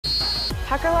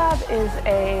Hacker Lab is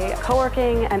a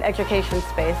co-working and education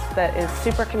space that is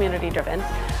super community driven.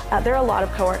 There are a lot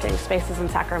of co-working spaces in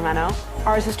Sacramento.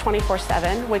 Ours is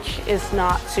 24/7, which is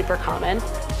not super common.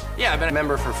 Yeah, I've been a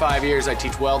member for 5 years. I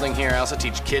teach welding here. I also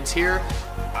teach kids here.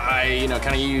 I,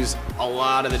 kind of use a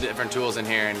lot of the different tools in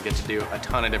here and get to do a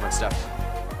ton of different stuff.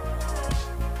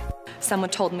 Someone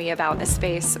told me about a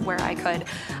space where I could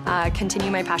continue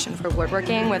my passion for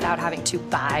woodworking without having to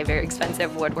buy very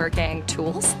expensive woodworking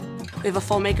tools. We have a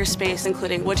full makerspace,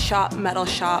 including wood shop, metal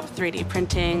shop, 3D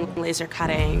printing, laser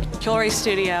cutting, jewelry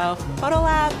studio, photo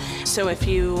lab. So if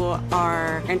you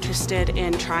are interested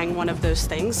in trying one of those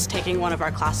things, taking one of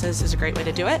our classes is a great way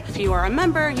to do it. If you are a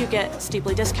member, you get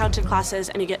steeply discounted classes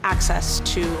and you get access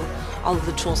to all of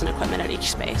the tools and equipment at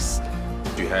each space.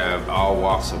 You have all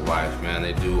walks of life, man.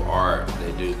 They do art,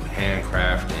 they do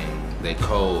handcrafting, they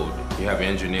code. You have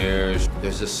engineers.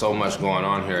 There's just so much going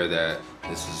on here that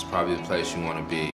this is probably the place you want to be.